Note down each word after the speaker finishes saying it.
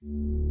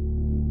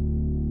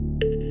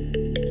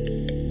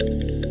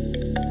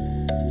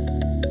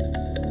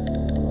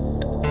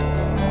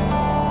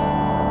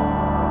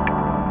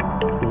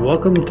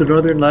Welcome to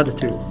Northern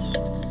Latitudes.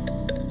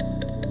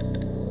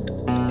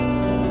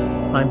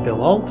 I'm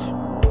Bill Alt.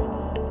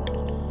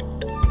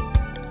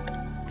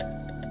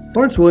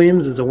 Florence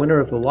Williams is a winner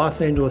of the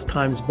Los Angeles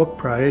Times Book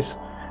Prize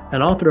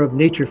and author of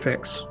Nature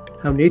Fix: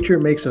 How Nature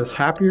Makes Us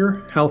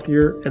Happier,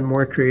 Healthier, and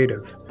More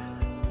Creative.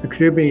 A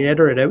contributing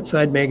editor at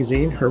Outside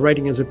Magazine, her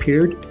writing has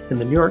appeared in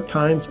the New York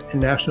Times and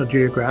National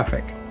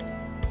Geographic.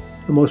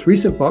 Her most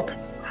recent book,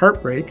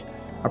 Heartbreak: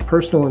 A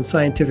Personal and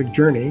Scientific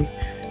Journey,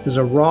 is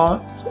a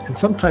raw and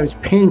sometimes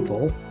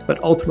painful,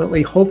 but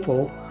ultimately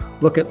hopeful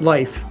look at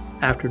life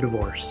after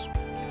divorce.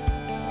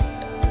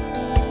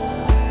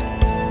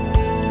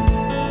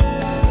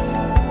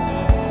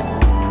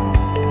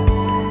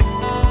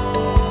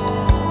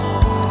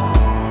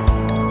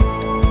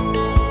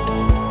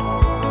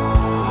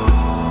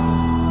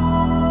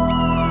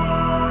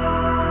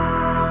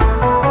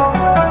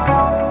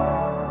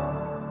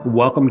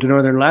 Welcome to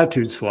Northern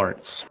Latitudes,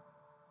 Florence.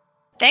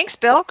 Thanks,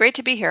 Bill. Great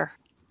to be here.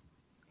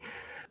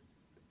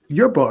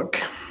 Your book,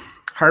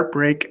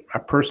 Heartbreak: A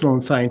Personal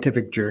and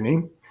Scientific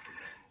Journey,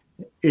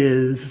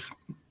 is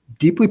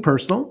deeply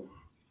personal.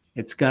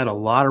 It's got a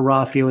lot of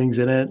raw feelings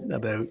in it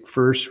about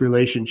first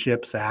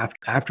relationships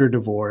after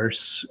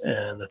divorce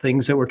and the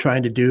things that we're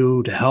trying to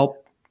do to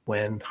help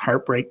when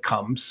heartbreak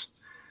comes.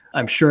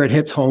 I'm sure it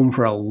hits home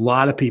for a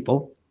lot of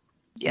people.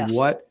 Yes.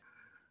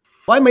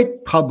 Why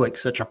make public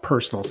such a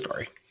personal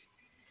story?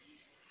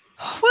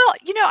 Well,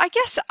 I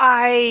guess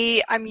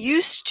I'm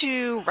used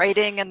to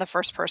writing in the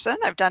first person.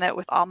 I've done it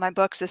with all my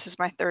books. This is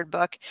my third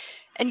book.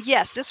 And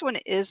yes, this one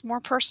is more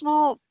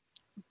personal,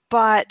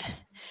 but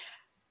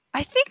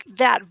I think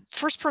that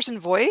first person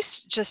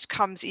voice just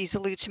comes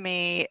easily to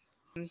me.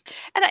 And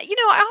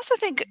I also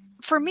think,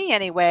 for me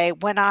anyway,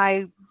 when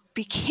I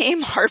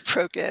became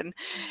heartbroken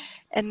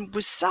and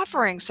was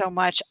suffering so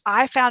much,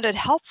 I found it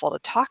helpful to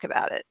talk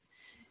about it.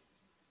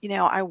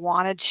 I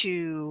wanted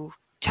to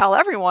tell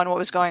everyone what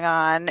was going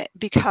on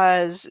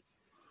because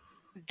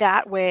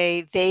that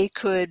way they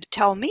could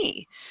tell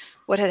me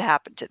what had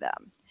happened to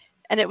them.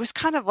 And it was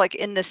kind of like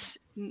in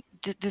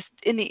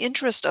in the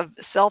interest of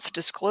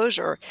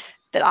self-disclosure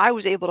that I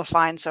was able to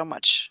find so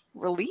much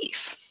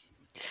relief.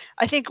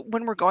 I think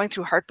when we're going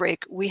through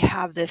heartbreak, we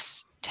have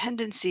this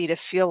tendency to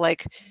feel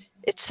like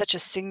it's such a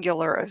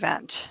singular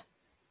event,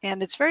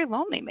 and it's very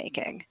lonely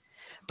making.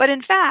 But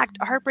in fact,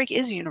 heartbreak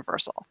is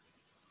universal.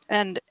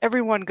 And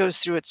everyone goes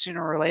through it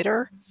sooner or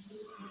later.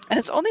 And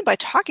it's only by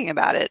talking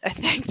about it, I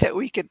think, that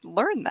we could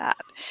learn that,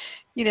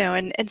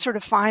 and sort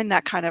of find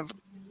that kind of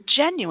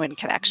genuine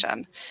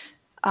connection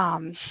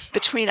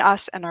between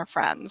us and our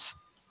friends.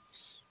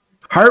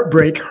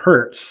 Heartbreak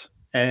hurts.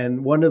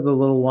 And one of the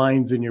little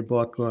lines in your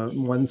book,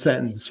 one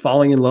sentence,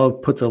 falling in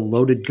love puts a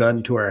loaded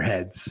gun to our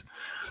heads.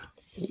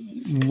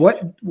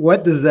 What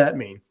does that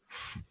mean?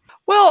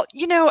 Well,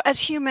 as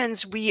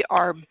humans, we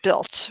are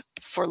built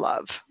for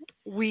love.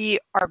 We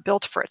are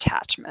built for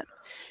attachment.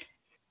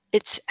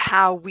 It's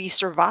how we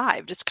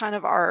survived. It's kind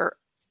of our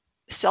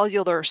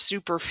cellular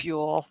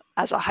superfuel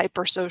as a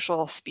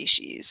hypersocial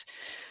species.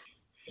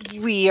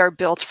 We are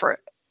built for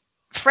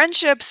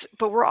friendships,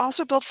 but we're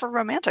also built for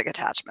romantic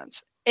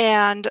attachments.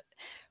 And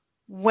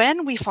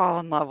when we fall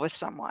in love with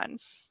someone,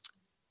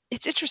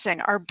 it's interesting.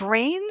 Our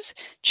brains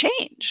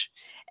change,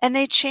 and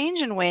they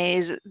change in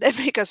ways that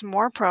make us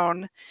more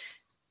prone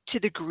to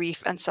the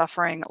grief and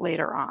suffering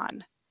later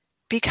on.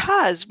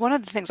 Because one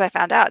of the things I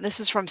found out, and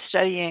this is from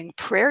studying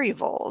prairie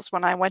voles,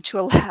 when I went to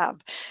a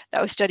lab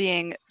that was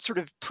studying sort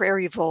of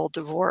prairie vole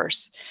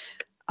divorce,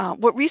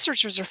 what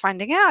researchers are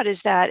finding out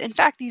is that, in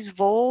fact, these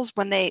voles,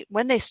 when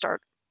they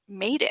start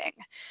mating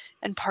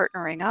and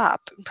partnering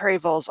up, and prairie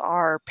voles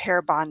are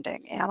pair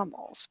bonding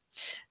animals,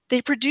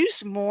 they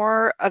produce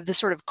more of the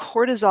sort of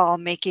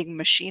cortisol-making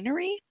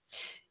machinery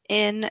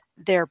in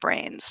their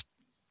brains,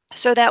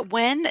 so that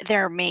when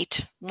their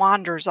mate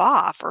wanders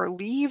off or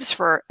leaves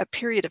for a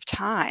period of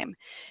time,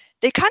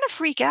 they kind of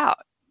freak out.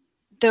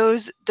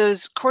 Those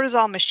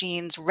cortisol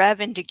machines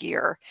rev into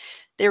gear.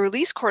 They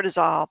release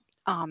cortisol.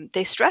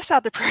 They stress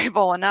out the prairie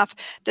vole enough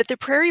that the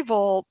prairie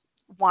vole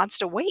wants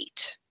to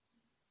wait,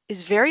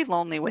 is very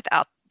lonely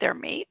without their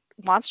mate,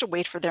 wants to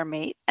wait for their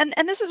mate. And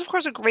this is, of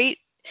course, a great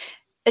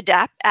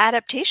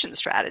adaptation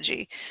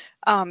strategy.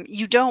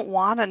 You don't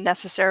want to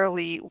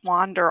necessarily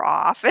wander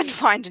off and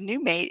find a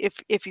new mate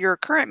if your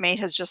current mate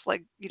has just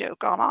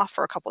gone off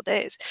for a couple of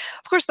days.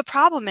 Of course, the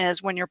problem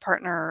is when your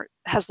partner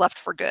has left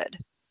for good.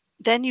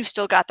 Then you've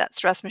still got that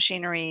stress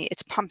machinery.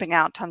 It's pumping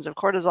out tons of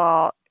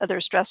cortisol, other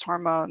stress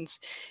hormones.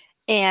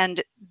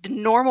 And the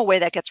normal way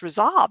that gets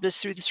resolved is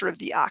through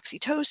the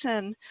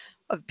oxytocin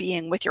of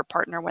being with your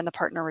partner when the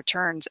partner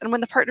returns. And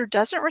when the partner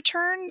doesn't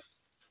return,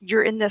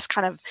 you're in this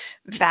kind of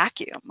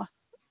vacuum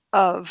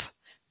of,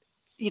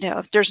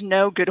 there's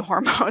no good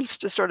hormones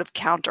to sort of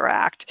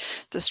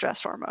counteract the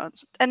stress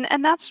hormones. And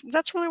that's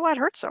really why it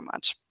hurts so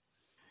much.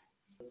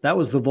 That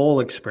was the vole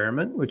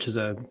experiment, which is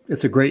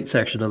it's a great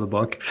section of the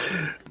book.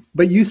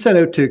 But you set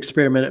out to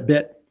experiment a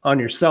bit on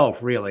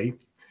yourself, really.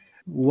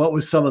 What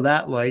was some of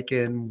that like,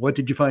 and what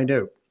did you find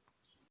out?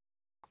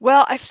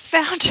 Well, I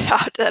found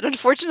out that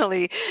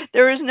unfortunately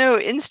there is no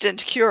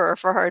instant cure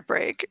for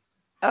heartbreak.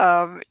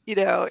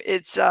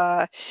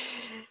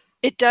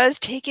 It does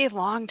take a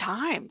long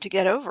time to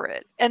get over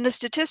it, and the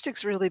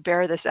statistics really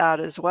bear this out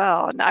as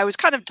well, and I was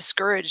kind of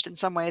discouraged in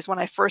some ways when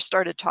I first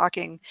started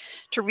talking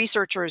to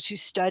researchers who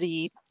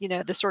study,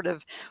 the sort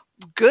of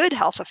good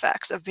health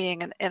effects of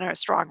being in a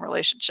strong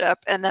relationship,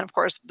 and then, of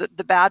course,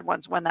 the bad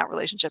ones when that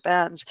relationship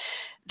ends,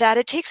 that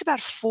it takes about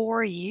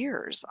 4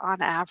 years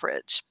on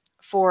average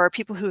for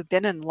people who have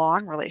been in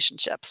long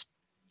relationships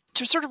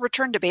to sort of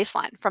return to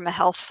baseline from a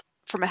health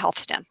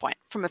standpoint,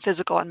 from a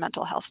physical and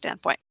mental health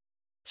standpoint.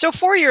 So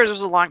 4 years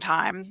was a long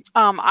time.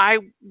 I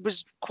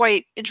was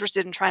quite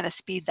interested in trying to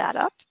speed that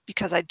up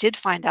because I did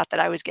find out that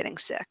I was getting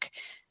sick.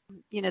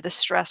 The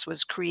stress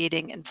was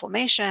creating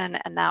inflammation,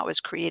 and that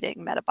was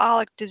creating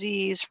metabolic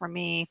disease for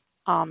me,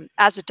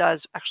 as it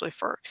does actually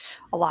for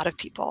a lot of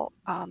people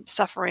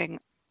suffering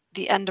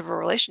the end of a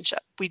relationship.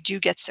 We do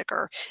get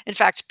sicker. In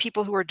fact,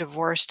 people who are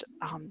divorced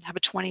have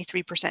a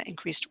 23%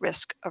 increased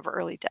risk of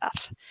early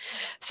death.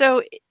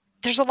 So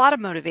there's a lot of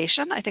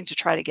motivation, I think, to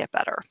try to get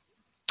better.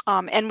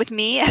 And with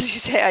me, as you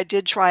say, I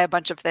did try a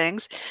bunch of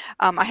things.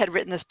 I had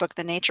written this book,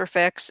 The Nature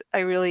Fix. I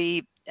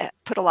really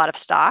put a lot of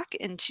stock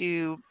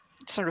into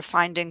sort of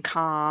finding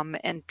calm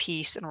and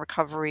peace and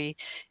recovery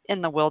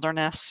in the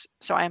wilderness.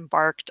 So I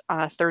embarked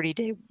on a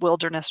 30-day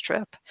wilderness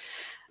trip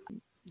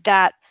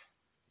that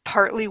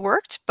partly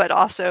worked, but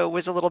also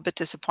was a little bit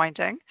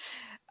disappointing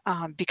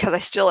because I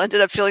still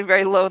ended up feeling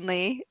very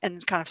lonely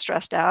and kind of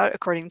stressed out,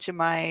 according to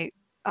my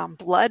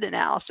blood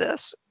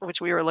analysis,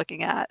 which we were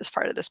looking at as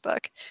part of this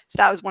book. So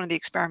that was one of the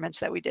experiments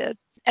that we did.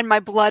 And my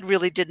blood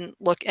really didn't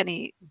look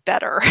any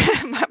better.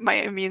 My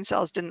immune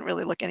cells didn't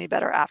really look any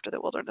better after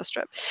the wilderness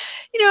trip.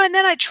 And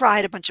then I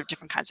tried a bunch of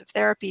different kinds of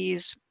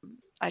therapies.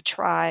 I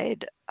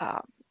tried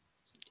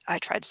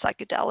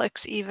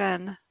psychedelics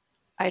even.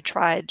 I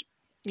tried,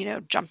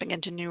 jumping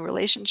into new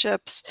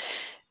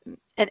relationships.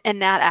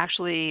 And that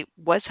actually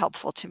was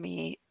helpful to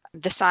me.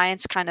 The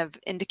science kind of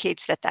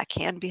indicates that that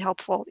can be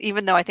helpful,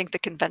 even though I think the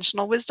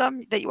conventional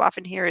wisdom that you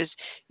often hear is,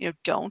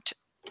 don't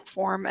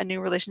form a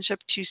new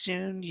relationship too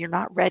soon. You're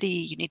not ready.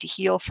 You need to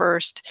heal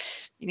first.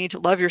 You need to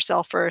love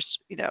yourself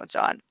first, and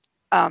so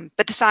on.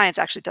 But the science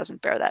actually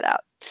doesn't bear that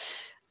out.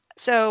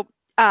 So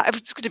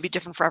it's going to be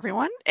different for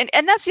everyone. And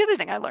that's the other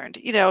thing I learned.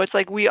 It's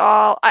like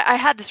I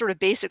had this sort of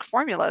basic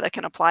formula that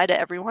can apply to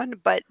everyone,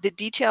 but the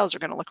details are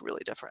going to look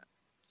really different.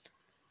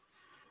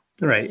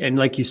 Right. And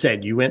like you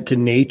said, you went to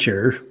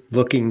nature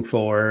looking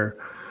for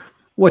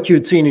what you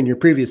had seen in your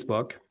previous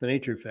book, The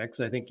Nature Fix.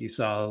 I think you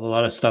saw a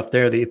lot of stuff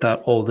there that you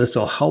thought, oh, this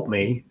will help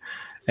me.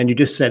 And you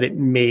just said it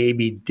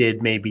maybe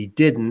did, maybe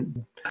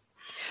didn't.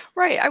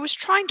 Right. I was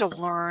trying to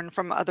learn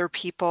from other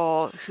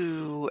people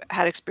who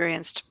had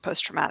experienced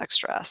post-traumatic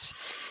stress.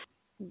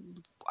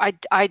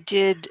 I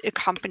did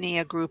accompany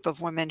a group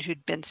of women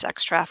who'd been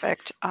sex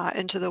trafficked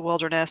into the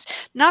wilderness,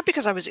 not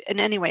because I was in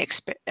any way,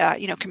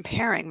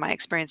 comparing my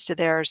experience to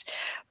theirs,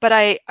 but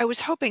I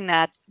was hoping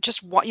that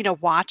just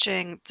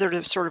watching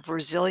the sort of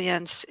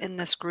resilience in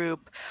this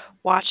group,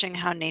 watching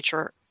how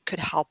nature could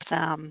help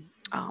them,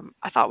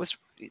 I thought was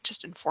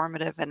just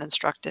informative and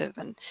instructive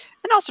and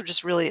also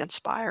just really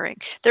inspiring.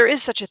 There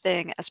is such a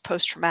thing as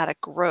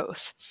post-traumatic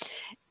growth.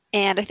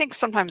 And I think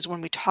sometimes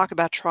when we talk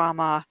about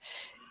trauma,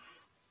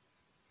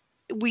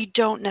 we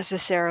don't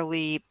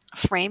necessarily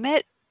frame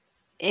it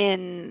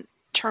in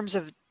terms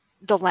of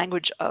the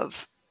language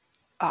of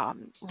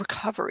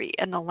recovery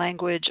and the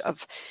language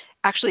of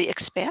actually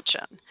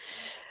expansion.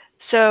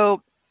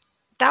 So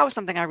that was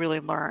something I really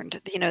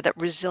learned, that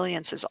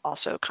resilience is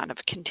also kind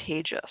of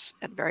contagious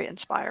and very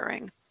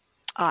inspiring.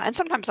 And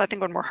sometimes I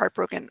think when we're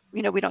heartbroken,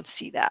 we don't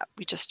see that.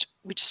 We just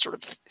sort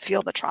of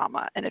feel the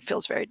trauma, and it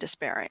feels very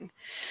despairing.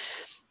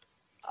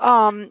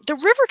 The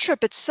river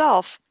trip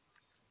itself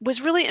was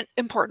really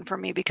important for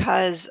me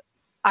because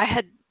I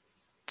had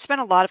spent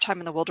a lot of time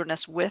in the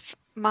wilderness with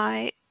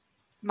my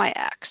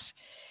ex.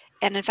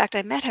 And in fact,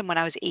 I met him when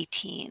I was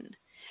 18.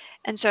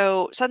 And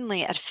so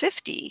suddenly at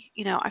 50,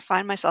 I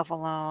find myself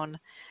alone.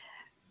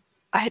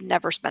 I had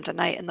never spent a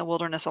night in the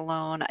wilderness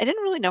alone. I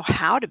didn't really know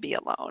how to be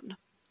alone.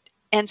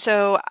 And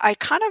so I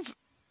kind of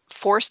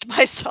forced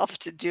myself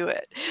to do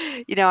it.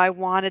 I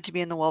wanted to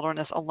be in the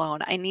wilderness alone.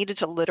 I needed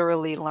to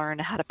literally learn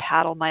how to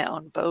paddle my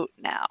own boat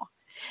now.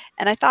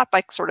 And I thought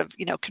by sort of,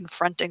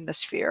 confronting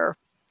this fear,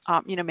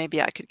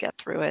 maybe I could get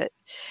through it.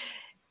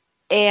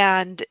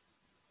 And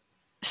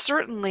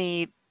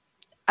certainly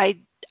I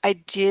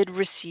did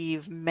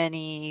receive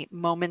many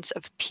moments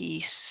of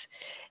peace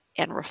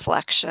and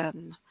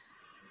reflection.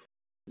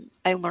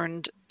 I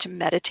learned to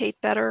meditate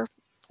better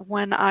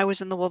when I was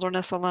in the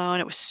wilderness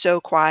alone. It was so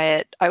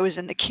quiet. I was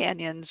in the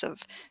canyons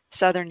of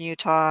southern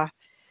Utah,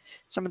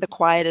 some of the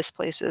quietest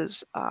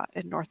places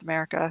in North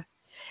America.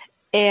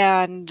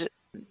 And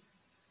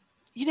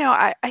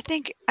I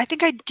think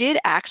I did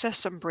access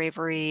some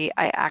bravery.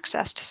 I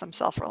accessed some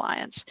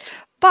self-reliance.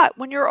 But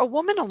when you're a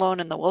woman alone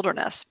in the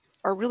wilderness,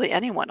 or really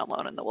anyone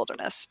alone in the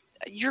wilderness,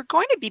 you're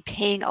going to be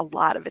paying a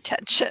lot of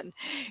attention.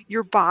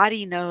 Your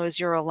body knows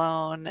you're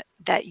alone,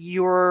 that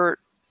you're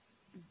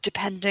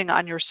depending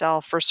on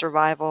yourself for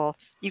survival.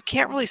 You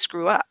can't really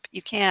screw up.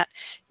 You can't,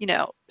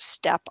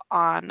 step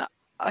on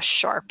a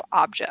sharp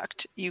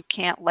object. You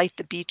can't light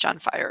the beach on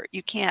fire.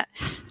 You can't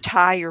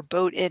tie your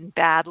boat in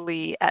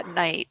badly at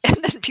night and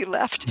then be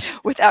left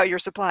without your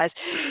supplies.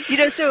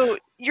 So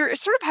you're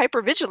sort of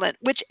hypervigilant,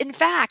 which in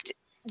fact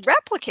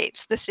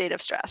replicates the state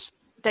of stress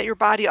that your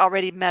body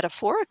already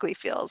metaphorically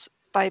feels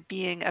by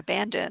being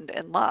abandoned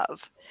in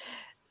love.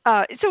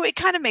 So it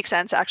kind of makes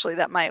sense actually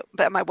that my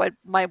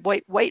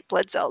white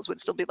blood cells would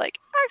still be like,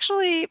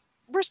 actually,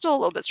 we're still a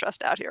little bit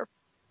stressed out here.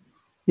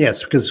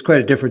 Yes, because it's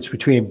quite a difference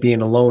between being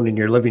alone in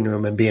your living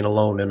room and being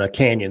alone in a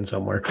canyon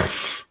somewhere.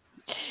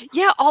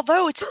 Yeah,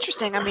 although it's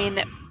interesting. I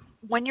mean,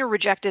 when you're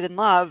rejected in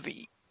love,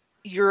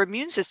 your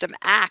immune system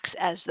acts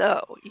as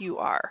though you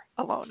are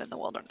alone in the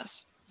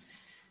wilderness.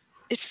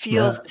 It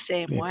feels the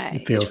same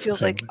way. It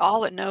feels like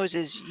all it knows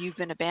is you've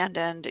been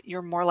abandoned.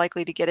 You're more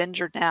likely to get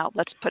injured now.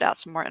 Let's put out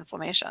some more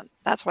inflammation.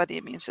 That's why the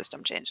immune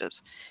system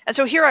changes. And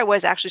so here I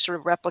was actually sort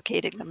of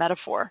replicating the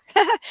metaphor.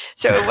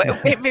 So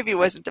it maybe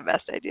wasn't the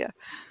best idea.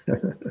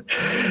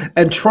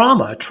 And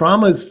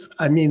trauma's,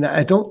 I mean,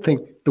 I don't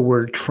think the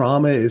word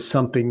trauma is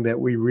something that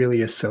we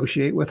really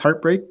associate with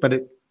heartbreak, but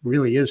it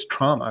really is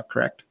trauma,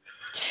 correct?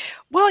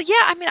 Well,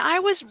 yeah, I mean, I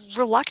was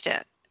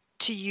reluctant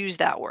to use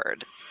that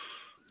word.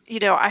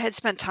 I had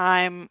spent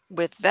time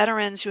with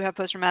veterans who have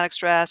post-traumatic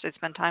stress. I'd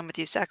spent time with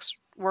these sex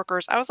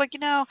workers. I was like,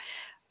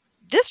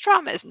 this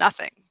trauma is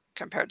nothing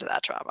compared to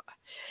that trauma.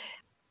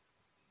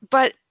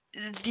 But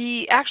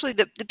the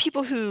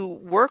people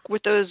who work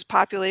with those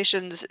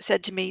populations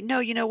said to me, no,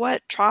 you know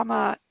what?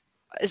 Trauma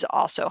is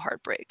also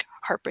heartbreak.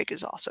 Heartbreak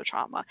is also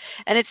trauma.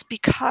 And it's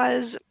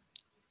because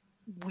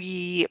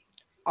we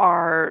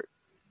are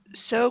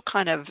so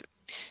kind of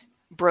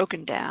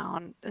broken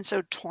down and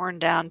so torn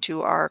down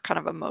to our kind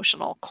of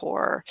emotional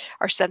core.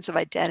 Our sense of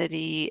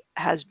identity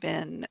has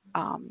been,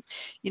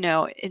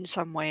 in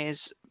some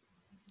ways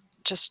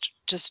just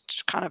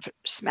kind of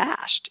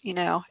smashed,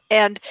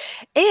 and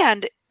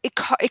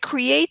it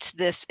creates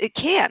this, it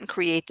can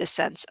create this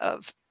sense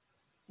of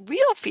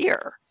real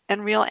fear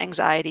and real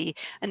anxiety,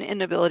 an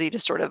inability to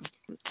sort of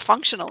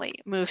functionally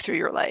move through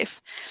your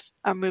life,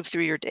 move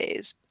through your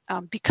days,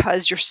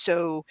 because you're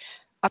so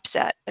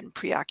upset and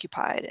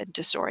preoccupied and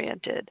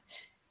disoriented.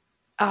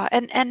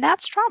 And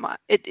that's trauma.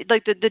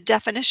 Like the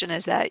definition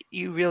is that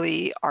you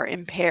really are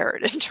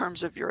impaired in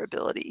terms of your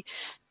ability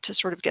to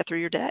sort of get through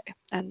your day.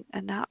 And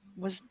that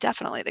was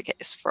definitely the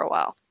case for a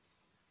while.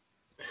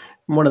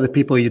 One of the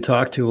people you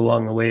talk to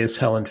along the way is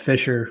Helen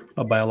Fisher,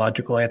 a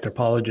biological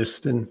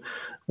anthropologist. And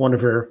one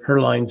of her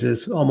lines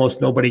is,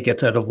 almost nobody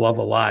gets out of love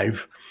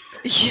alive.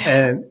 Yeah.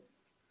 And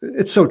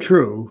it's so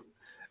true.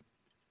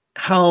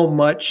 How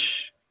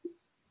much,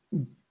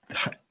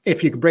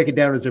 if you could break it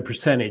down as a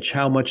percentage,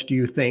 how much do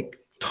you think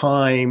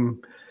time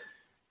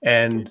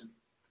and,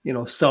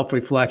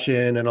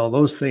 self-reflection and all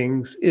those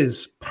things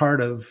is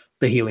part of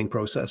the healing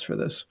process for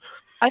this?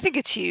 I think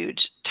it's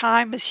huge.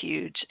 Time is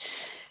huge.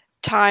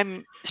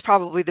 Time is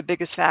probably the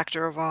biggest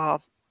factor of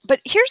all.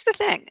 But here's the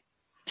thing.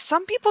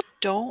 Some people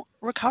don't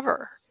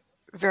recover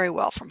very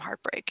well from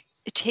heartbreak.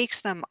 It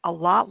takes them a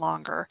lot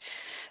longer.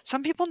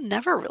 Some people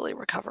never really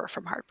recover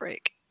from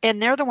heartbreak. And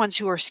they're the ones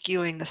who are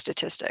skewing the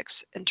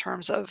statistics in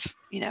terms of,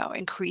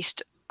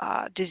 increased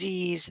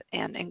disease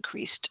and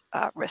increased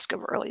risk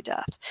of early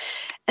death.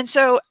 And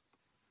so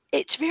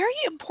it's very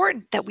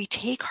important that we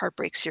take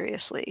heartbreak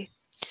seriously.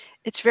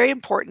 It's very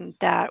important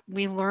that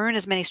we learn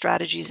as many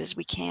strategies as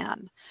we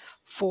can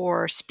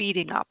for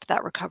speeding up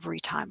that recovery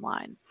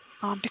timeline,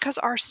 because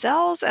our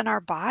cells and our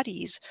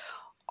bodies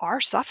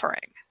are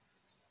suffering.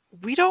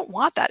 We don't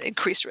want that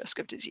increased risk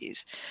of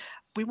disease.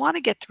 We want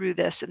to get through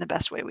this in the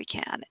best way we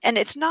can. And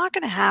it's not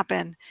going to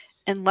happen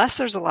unless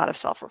there's a lot of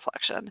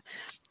self-reflection,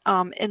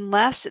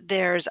 unless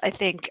there's, I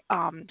think,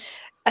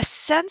 a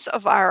sense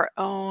of our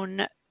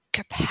own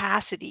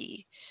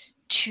capacity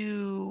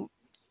to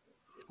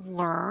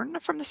learn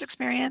from this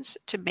experience,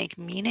 to make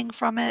meaning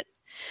from it,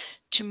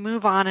 to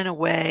move on in a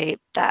way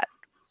that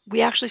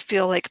we actually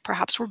feel like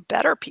perhaps we're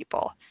better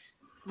people.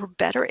 We're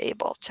better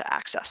able to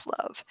access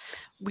love.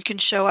 We can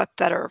show up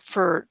better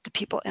for the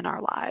people in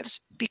our lives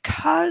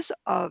because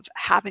of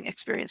having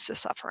experienced the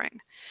suffering,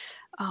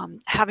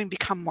 having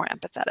become more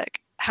empathetic,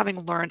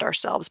 having learned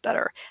ourselves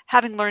better,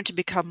 having learned to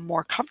become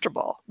more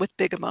comfortable with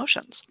big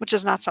emotions, which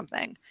is not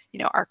something,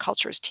 our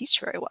cultures teach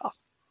very well.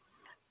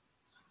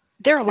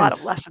 There are a lot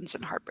of lessons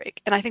in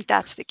heartbreak, and I think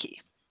that's the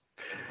key.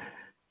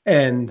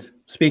 And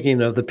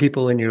speaking of the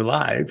people in your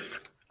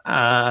life,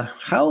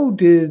 how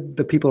did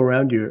the people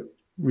around you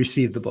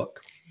receive the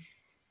book?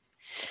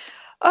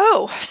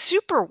 Oh,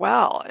 super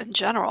well in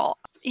general.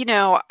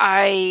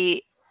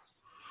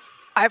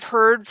 I've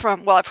heard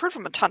from a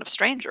ton of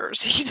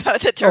strangers,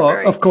 that they're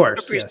very of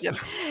course,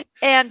 appreciative. Yes.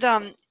 And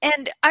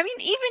I mean,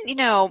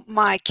 even,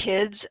 my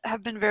kids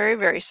have been very,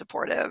 very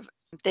supportive.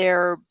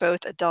 They're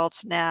both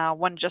adults now.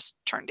 One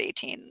just turned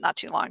 18 not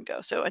too long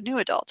ago, so a new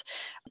adult.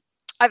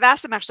 I've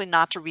asked them actually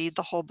not to read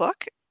the whole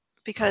book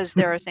because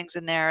there are things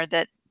in there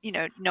that,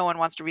 no one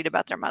wants to read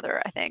about their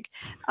mother, I think,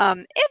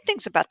 and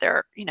things about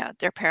their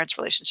parents'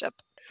 relationship.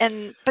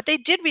 But they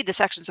did read the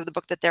sections of the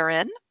book that they're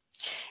in,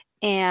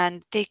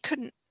 and they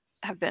couldn't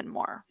have been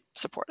more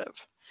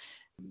supportive.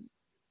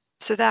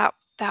 So that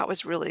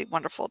was really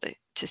wonderful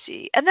to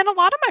see. And then a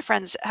lot of my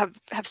friends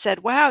have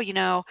said, wow,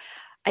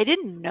 I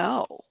didn't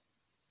know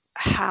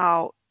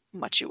how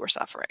much you were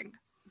suffering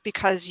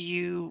because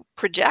you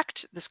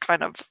project this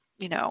kind of,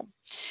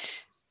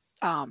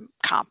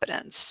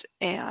 competence,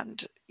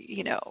 and,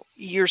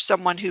 you're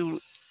someone who,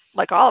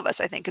 like all of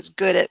us, I think, is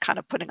good at kind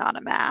of putting on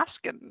a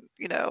mask and,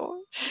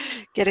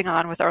 getting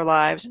on with our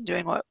lives and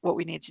doing what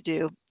we need to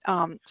do.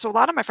 So a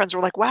lot of my friends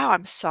were like, wow,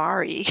 I'm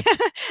sorry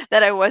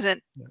that I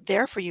wasn't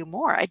there for you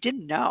more. I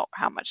didn't know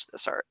how much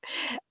this hurt.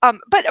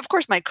 But of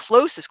course, my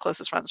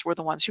closest friends were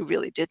the ones who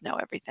really did know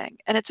everything.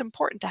 And it's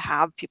important to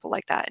have people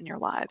like that in your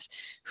lives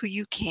who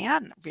you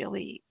can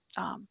really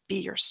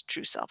be your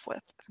true self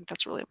with. I think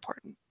that's really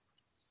important.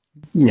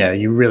 Yeah,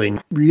 you really,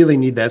 really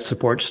need that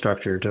support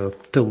structure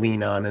to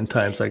lean on in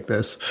times like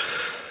this.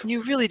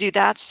 You really do.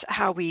 That's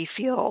how we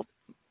feel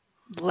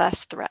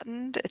less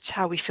threatened. It's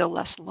how we feel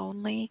less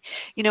lonely.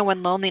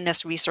 When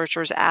loneliness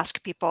researchers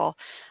ask people,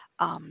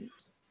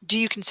 do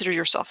you consider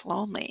yourself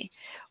lonely?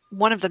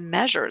 One of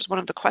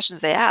the questions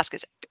they ask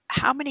is,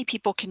 how many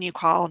people can you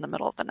call in the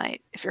middle of the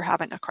night if you're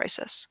having a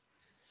crisis?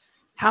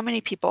 How many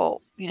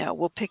people,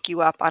 will pick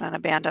you up on an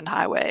abandoned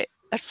highway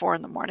at 4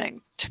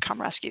 a.m. to come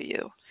rescue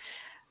you?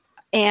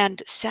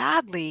 And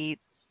sadly,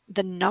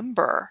 the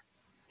number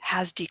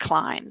has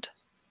declined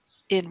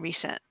in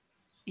recent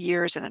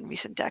years and in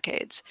recent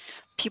decades.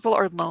 People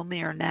are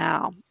lonelier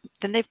now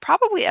than they've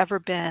probably ever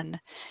been.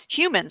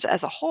 Humans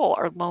as a whole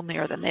are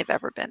lonelier than they've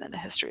ever been in the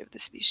history of the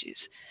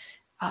species.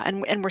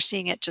 And we're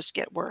seeing it just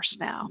get worse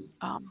now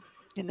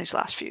in these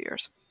last few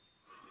years.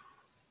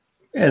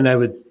 And I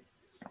would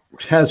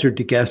hazard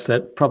to guess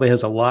that probably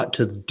has a lot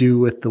to do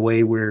with the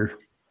way we're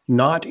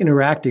not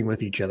interacting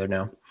with each other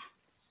now.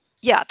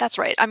 Yeah, that's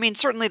right. I mean,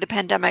 certainly the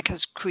pandemic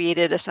has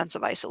created a sense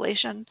of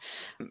isolation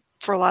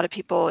for a lot of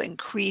people,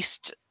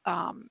 increased,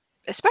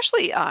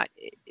 especially,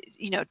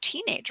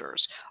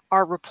 teenagers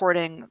are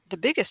reporting the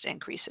biggest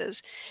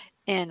increases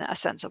in a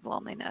sense of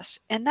loneliness.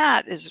 And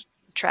that is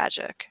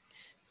tragic.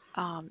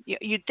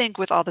 You'd think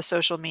with all the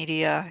social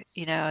media,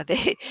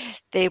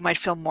 they might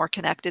feel more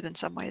connected in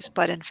some ways.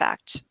 But in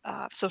fact,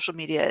 social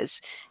media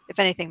is, if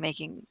anything,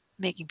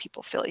 making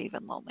people feel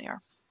even lonelier.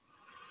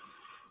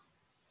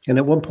 And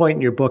at one point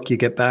in your book, you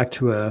get back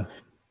to a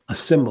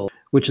symbol,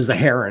 which is a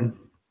heron.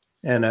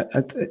 And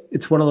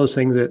it's one of those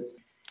things that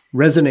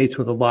resonates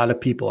with a lot of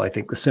people. I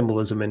think the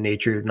symbolism in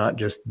nature, not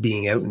just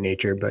being out in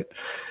nature, but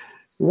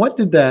what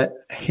did that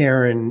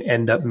heron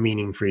end up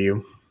meaning for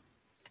you?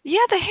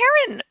 Yeah, the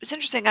heron is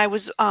interesting. I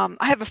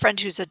have a friend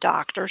who's a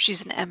doctor.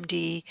 She's an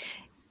MD,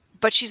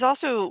 but she's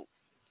also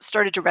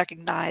started to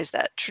recognize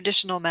that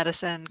traditional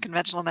medicine,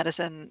 conventional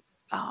medicine,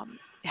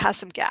 has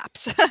some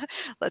gaps,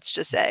 let's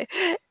just say.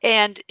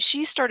 And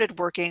she started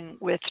working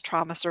with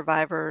trauma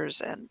survivors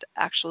and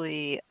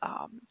actually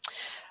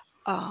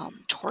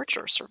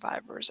torture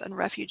survivors and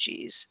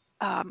refugees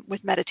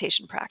with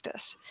meditation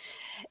practice.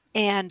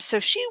 And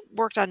so she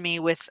worked on me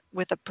with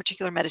a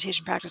particular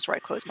meditation practice where I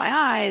closed my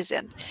eyes,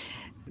 and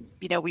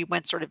we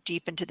went sort of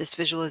deep into this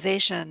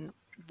visualization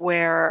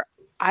where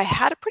I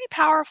had a pretty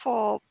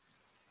powerful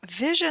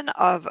vision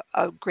of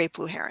a great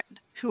blue heron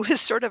who was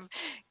sort of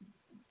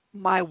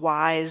my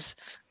wise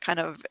kind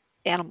of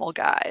animal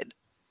guide.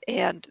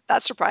 And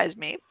that surprised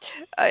me.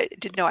 I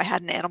didn't know I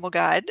had an animal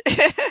guide.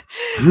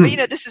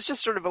 But, this is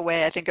just sort of a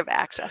way, I think, of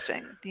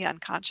accessing the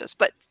unconscious.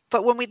 But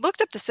when we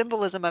looked up the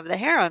symbolism of the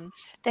heron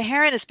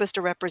is supposed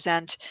to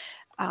represent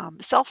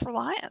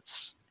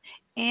self-reliance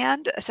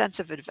and a sense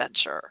of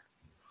adventure.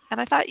 And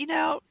I thought,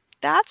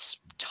 that's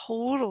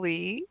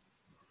totally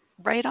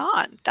right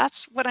on.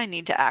 That's what I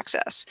need to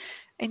access.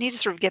 I need to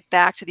sort of get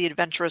back to the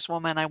adventurous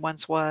woman I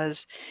once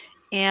was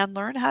and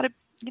learn how to,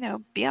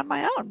 be on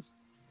my own.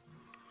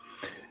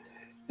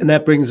 And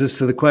that brings us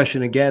to the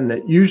question again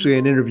that usually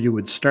an interview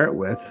would start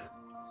with,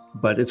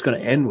 but it's going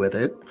to end with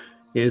it,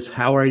 is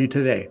how are you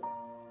today?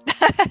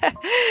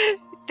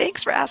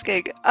 Thanks for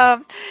asking.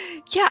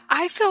 Yeah,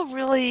 I feel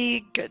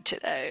really good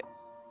today.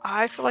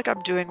 I feel like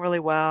I'm doing really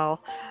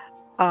well.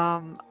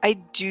 I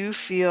do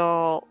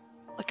feel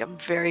like I'm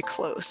very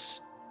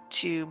close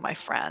to my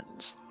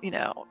friends.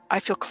 I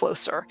feel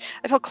closer.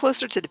 I feel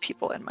closer to the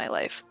people in my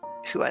life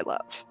who I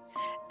love.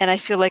 And I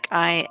feel like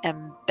I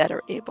am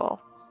better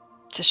able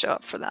to show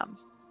up for them.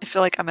 I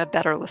feel like I'm a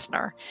better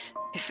listener.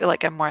 I feel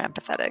like I'm more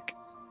empathetic.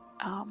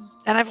 And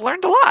I've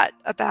learned a lot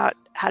about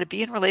how to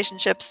be in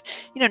relationships,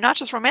 not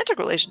just romantic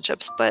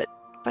relationships, but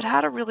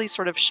how to really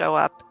sort of show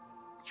up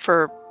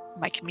for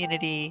my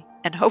community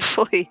and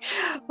hopefully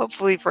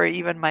for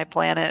even my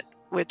planet,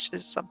 which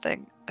is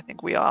something I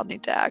think we all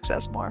need to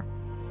access more.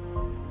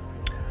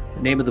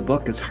 The name of the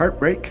book is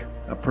Heartbreak,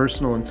 A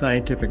Personal and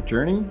Scientific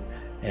Journey.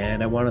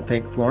 And I want to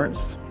thank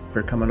Florence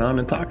for coming on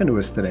and talking to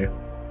us today.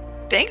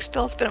 Thanks,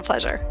 Bill. It's been a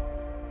pleasure.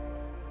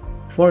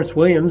 Florence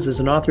Williams is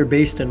an author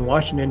based in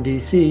Washington,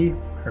 D.C.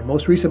 Her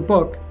most recent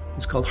book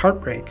is called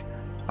Heartbreak,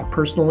 A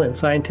Personal and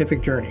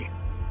Scientific Journey.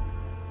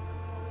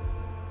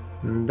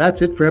 And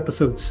that's it for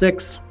episode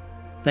 6.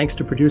 Thanks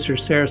to producer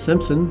Sarah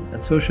Simpson and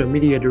social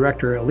media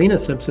director Alina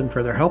Simpson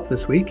for their help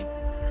this week.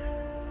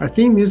 Our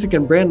theme music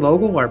and brand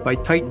logo are by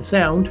Titan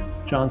Sound,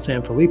 John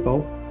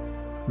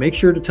Sanfilippo. Make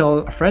sure to tell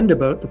a friend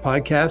about the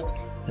podcast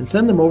and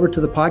send them over to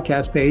the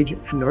podcast page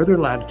at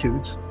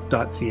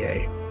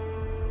northernlatitudes.ca.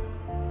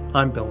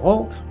 I'm Bill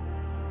Alt.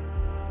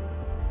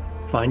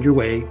 Find your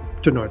way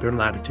to Northern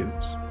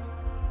Latitudes.